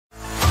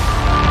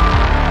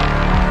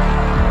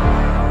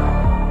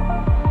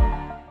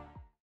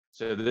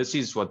So this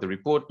is what the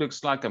report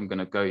looks like. I'm going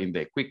to go in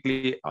there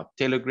quickly, our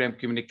Telegram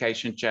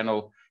communication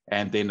channel,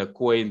 and then a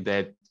coin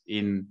that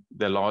in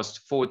the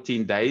last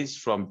 14 days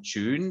from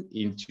June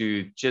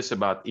into just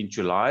about in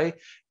July,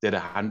 did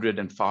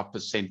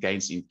 105%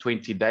 gains in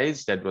 20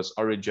 days. That was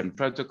Origin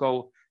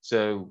Protocol.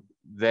 So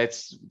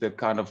that's the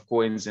kind of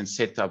coins and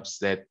setups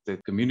that the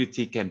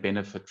community can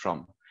benefit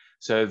from.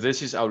 So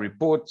this is our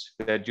report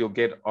that you'll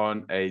get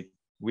on a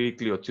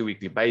weekly or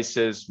 2-weekly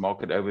basis,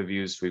 market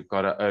overviews. We've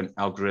got our own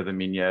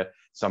algorithm in here,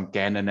 some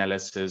GAN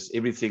analysis,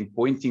 everything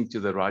pointing to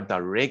the right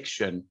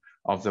direction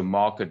of the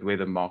market, where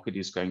the market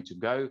is going to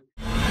go.